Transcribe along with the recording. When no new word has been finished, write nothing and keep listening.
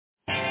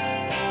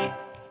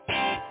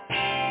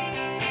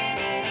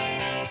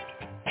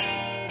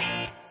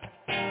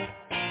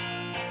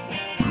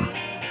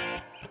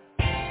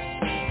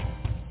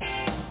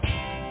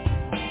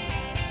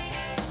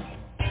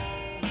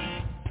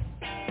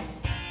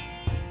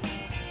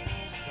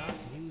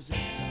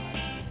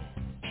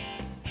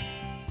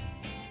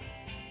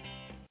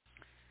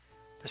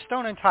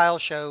Stone and Tile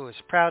Show is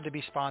proud to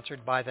be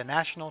sponsored by the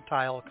National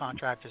Tile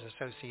Contractors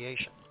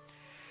Association.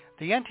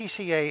 The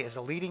NTCA is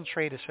a leading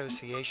trade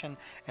association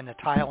in the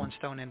tile and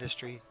stone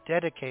industry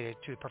dedicated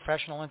to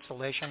professional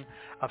installation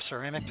of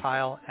ceramic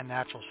tile and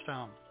natural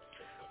stone.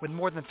 With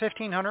more than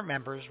 1,500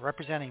 members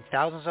representing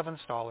thousands of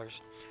installers,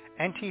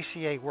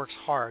 NTCA works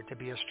hard to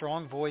be a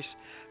strong voice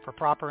for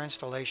proper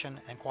installation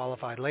and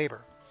qualified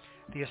labor.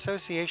 The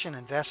association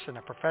invests in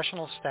a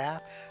professional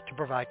staff to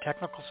provide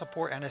technical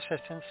support and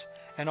assistance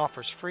and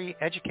offers free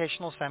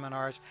educational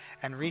seminars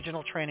and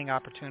regional training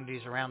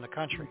opportunities around the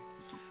country.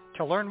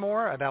 To learn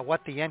more about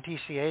what the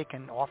NTCA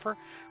can offer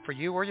for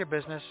you or your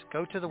business,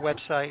 go to the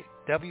website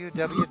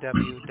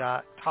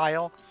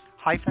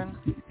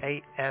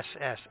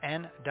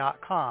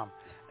www.tile-assn.com.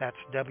 That's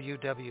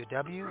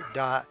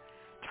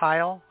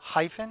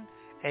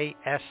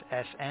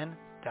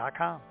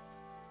www.tile-assn.com.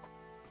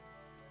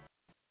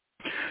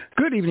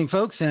 Good evening,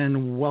 folks,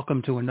 and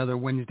welcome to another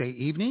Wednesday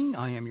evening.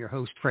 I am your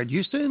host, Fred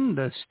Houston,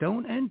 the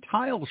Stone and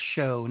Tile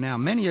Show. Now,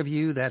 many of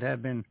you that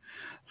have been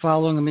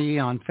following me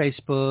on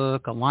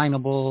Facebook,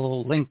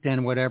 Alignable,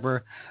 LinkedIn,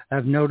 whatever,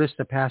 have noticed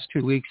the past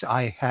 2 weeks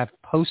I have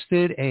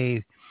posted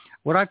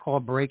what I call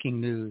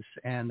breaking news.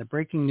 And the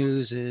breaking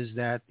news is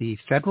that the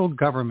federal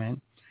government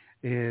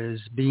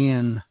is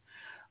being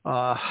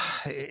I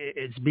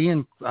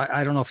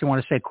don't know if you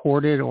want to say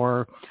courted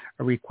or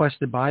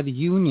requested by the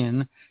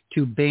union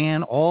to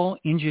ban all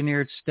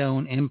engineered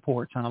stone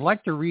imports. And I'd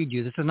like to read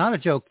you, this is not a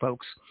joke,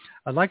 folks.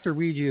 I'd like to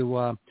read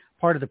you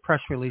part of the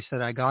press release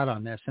that I got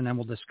on this, and then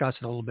we'll discuss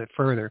it a little bit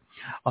further.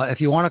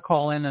 If you want to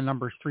call in, the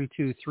number is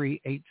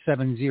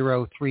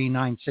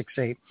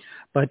 323-870-3968.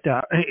 But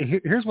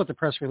here's what the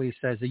press release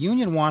says. The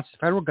union wants the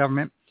federal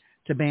government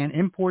to ban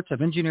imports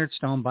of engineered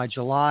stone by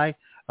July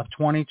of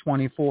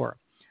 2024.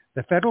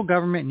 The federal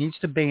government needs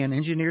to ban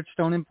engineered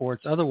stone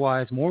imports,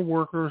 otherwise more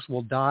workers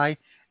will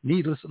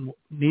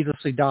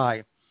needlessly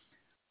die.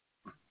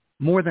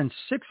 More than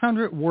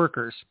 600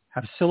 workers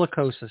have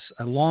silicosis,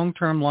 a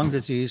long-term lung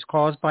disease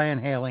caused by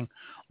inhaling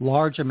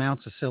large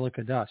amounts of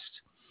silica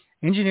dust.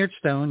 Engineered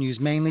stone,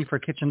 used mainly for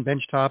kitchen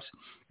benchtops,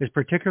 is a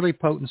particularly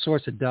potent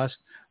source of dust,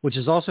 which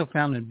is also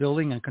found in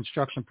building and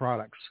construction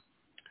products.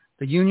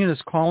 The union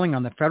is calling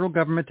on the federal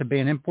government to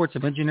ban imports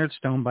of engineered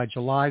stone by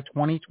July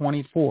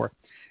 2024.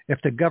 If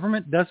the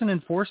government doesn't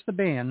enforce the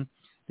ban,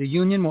 the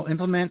union will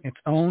implement its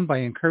own by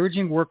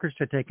encouraging workers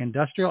to take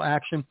industrial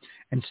action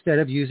instead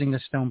of using the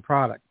stone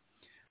product.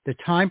 The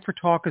time for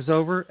talk is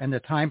over, and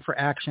the time for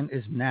action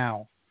is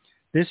now.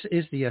 This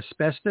is the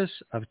asbestos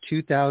of the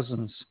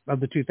 2000s.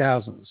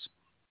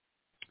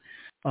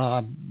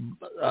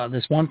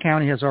 This one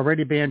county has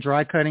already banned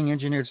dry cutting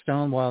engineered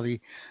stone, while the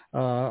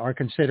are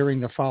considering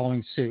the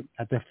following suit.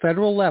 At the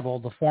federal level,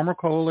 the former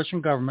coalition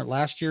government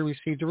last year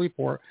received a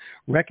report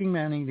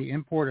recommending the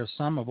import of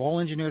some of all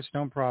engineered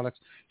stone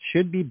products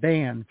should be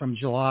banned from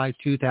July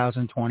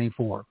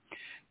 2024.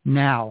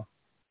 Now,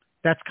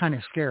 that's kind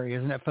of scary,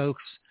 isn't it,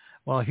 folks?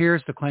 Well,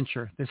 here's the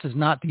clincher. This is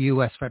not the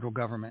U.S. federal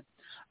government.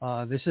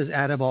 This is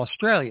out of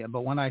Australia.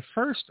 But when I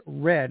first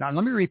read, now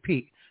let me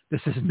repeat,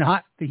 this is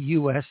not the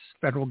U.S.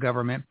 federal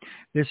government.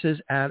 This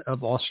is out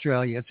of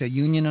Australia. It's a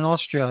union in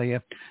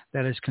Australia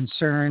that is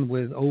concerned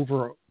with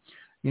over,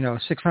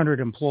 600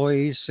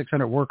 employees,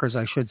 600 workers,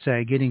 I should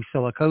say, getting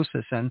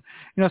silicosis. And,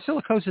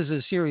 silicosis is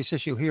a serious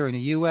issue here in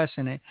the U.S.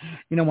 And,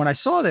 when I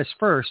saw this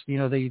first,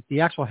 the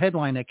actual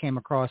headline that came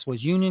across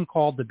was Union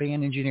called to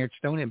ban engineered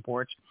stone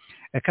imports.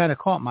 It kind of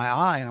caught my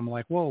eye, and I'm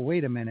like, whoa,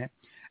 wait a minute.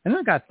 And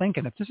then I got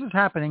thinking, if this is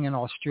happening in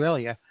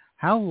Australia,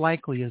 how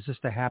likely is this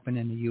to happen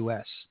in the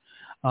U.S.?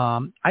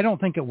 I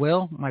don't think it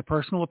will, my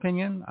personal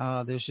opinion.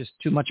 There's just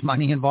too much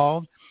money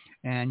involved.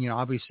 And,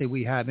 obviously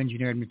we have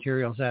engineered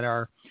materials that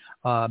are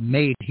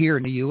made here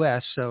in the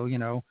U.S. So,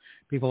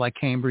 people like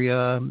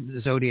Cambria,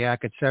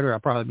 Zodiac, et cetera, I'll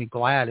probably be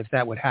glad if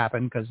that would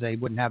happen because they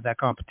wouldn't have that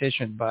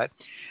competition. But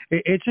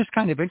it's just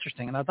kind of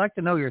interesting. And I'd like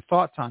to know your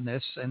thoughts on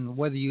this and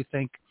whether you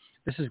think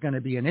this is going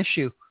to be an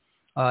issue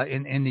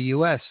in the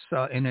U.S.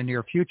 In the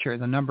near future.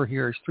 The number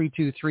here is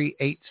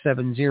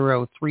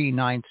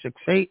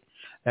 323-870-3968.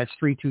 That's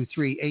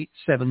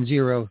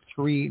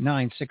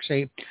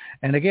 323-870-3968.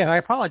 And again, I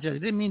apologize. I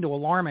didn't mean to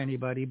alarm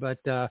anybody, but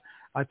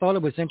I thought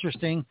it was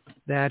interesting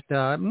that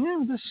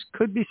this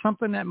could be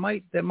something that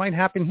might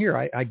happen here.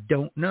 I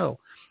don't know.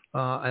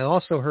 I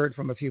also heard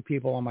from a few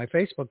people on my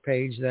Facebook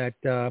page that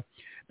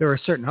there are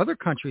certain other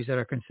countries that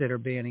are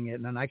considered banning it,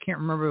 and I can't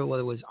remember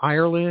whether it was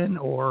Ireland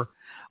or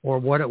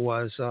what it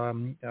was.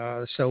 So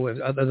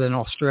other than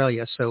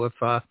Australia. So if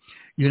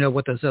you know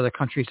what those other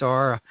countries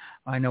are,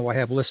 I know I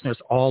have listeners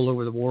all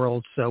over the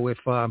world. So if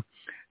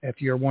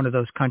you're one of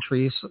those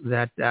countries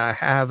that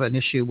have an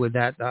issue with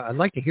that, I'd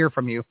like to hear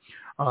from you.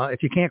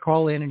 If you can't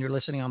call in and you're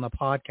listening on the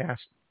podcast,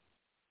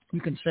 you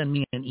can send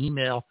me an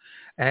email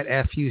at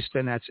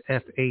fhouston, that's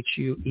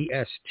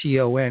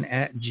FHUESTON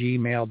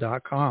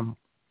 @gmail.com.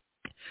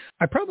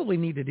 I probably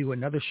need to do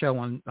another show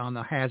on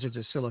the hazards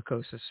of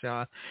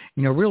silicosis.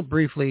 Real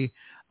briefly,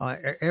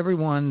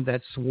 everyone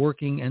that's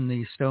working in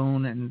the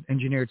stone and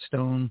engineered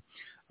stone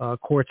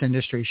quartz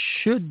industry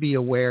should be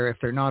aware, if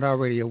they're not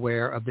already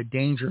aware, of the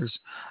dangers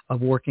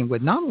of working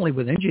with not only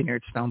with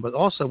engineered stone, but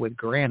also with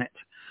granite.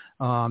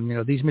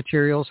 These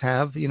materials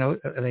have,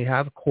 they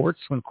have quartz.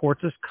 When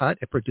quartz is cut,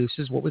 it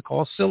produces what we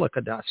call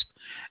silica dust.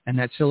 And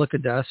that silica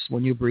dust,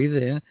 when you breathe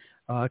it in,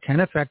 can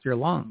affect your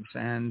lungs.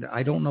 And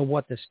I don't know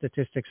what the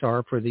statistics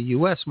are for the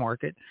U.S.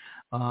 market,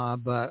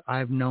 but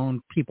I've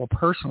known people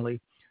personally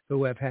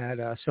who have had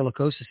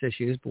silicosis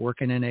issues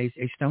working in a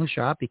stone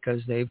shop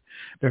because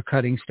they're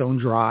cutting stone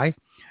dry.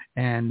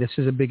 And this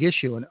is a big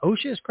issue. And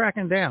OSHA is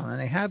cracking down, and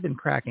they have been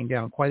cracking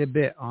down quite a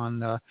bit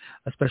on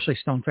especially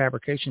stone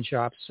fabrication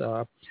shops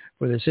for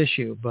this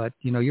issue. But,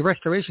 your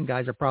restoration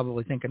guys are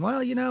probably thinking,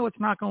 well, it's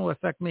not going to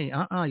affect me.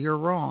 You're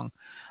wrong.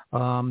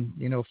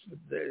 The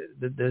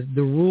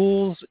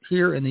rules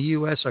here in the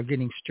U.S. are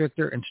getting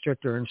stricter and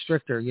stricter and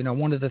stricter.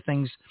 One of the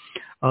things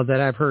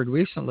that I've heard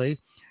recently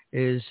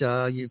is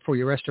for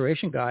your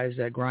restoration guys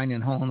that grind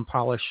and hone and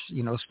polish,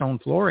 stone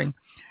flooring,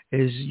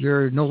 is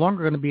you're no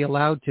longer going to be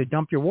allowed to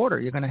dump your water.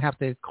 You're going to have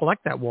to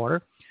collect that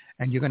water,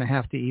 and you're going to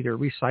have to either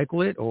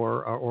recycle it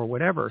or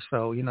whatever.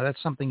 So,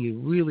 that's something you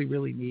really,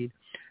 really need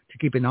to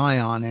keep an eye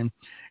on. And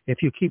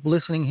if you keep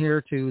listening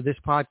here to this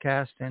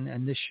podcast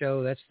and this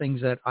show, that's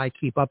things that I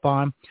keep up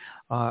on.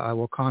 I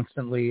will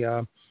constantly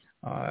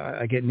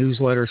I get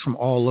newsletters from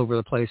all over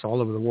the place,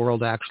 all over the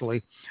world,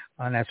 actually.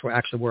 And that's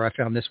where I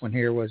found this one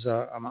here was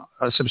I'm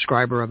a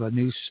subscriber of a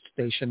news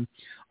station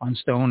on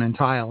stone and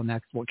tile, and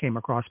that's what came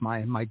across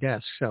my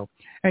desk. So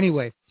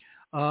anyway,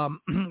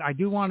 I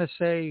do want to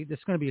say this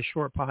is going to be a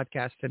short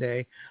podcast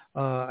today.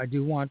 I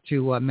do want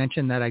to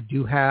mention that I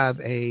do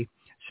have a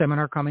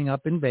seminar coming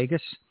up in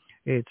Vegas.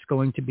 It's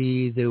going to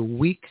be the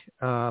week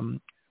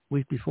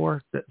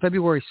before,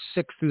 February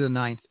 6th through the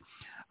 9th.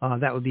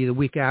 That would be the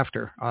week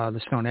after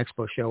the Stone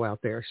Expo show out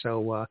there.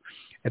 So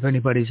if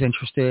anybody's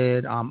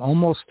interested, I'm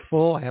almost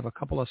full. I have a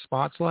couple of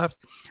spots left.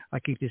 I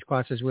keep these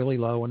classes really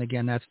low. And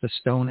again, that's the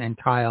Stone and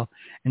Tile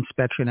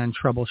Inspection and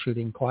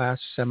Troubleshooting class.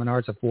 Seminar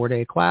is a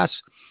 4-day class.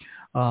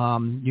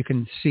 You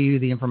can see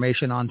the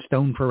information on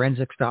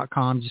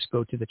stoneforensics.com. Just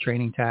go to the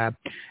training tab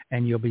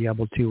and you'll be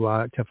able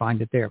to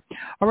find it there.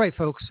 All right,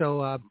 folks.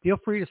 So feel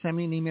free to send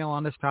me an email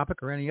on this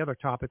topic or any other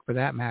topic for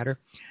that matter.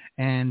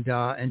 And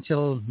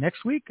until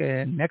next week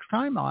and next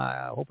time,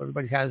 I hope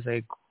everybody has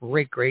a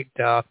great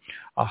a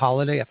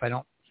holiday if I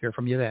don't hear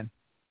from you then.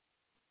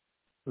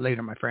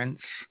 Later, my friends.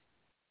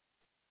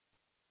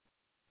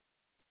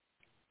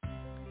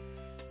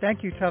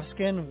 Thank you, Tough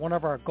Skin, one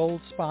of our gold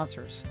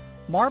sponsors.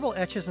 Marble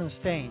etches and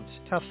stains.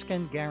 Tough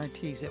Skin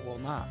guarantees it will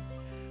not.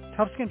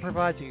 Tough Skin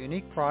provides a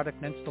unique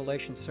product and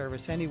installation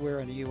service anywhere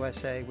in the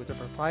USA with their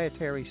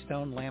proprietary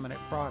stone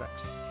laminate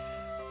products.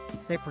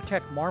 They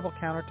protect marble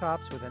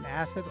countertops with an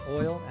acid,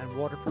 oil, and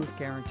waterproof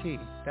guarantee.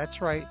 That's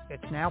right,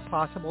 it's now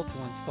possible to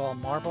install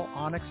marble,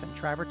 onyx, and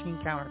travertine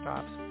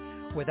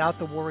countertops without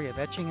the worry of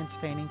etching and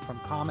staining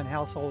from common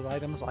household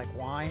items like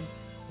wine,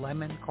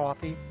 lemon,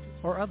 coffee,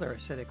 or other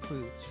acidic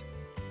foods.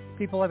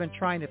 People have been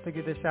trying to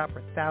figure this out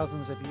for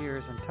thousands of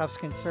years, and Tough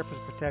Skin Surface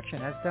Protection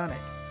has done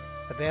it.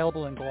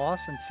 Available in gloss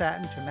and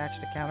satin to match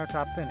the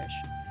countertop finish.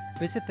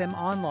 Visit them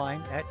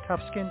online at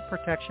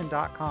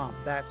toughskinprotection.com.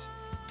 That's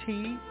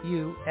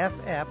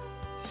TUFF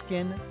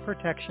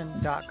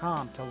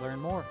skinprotection.com to learn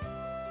more.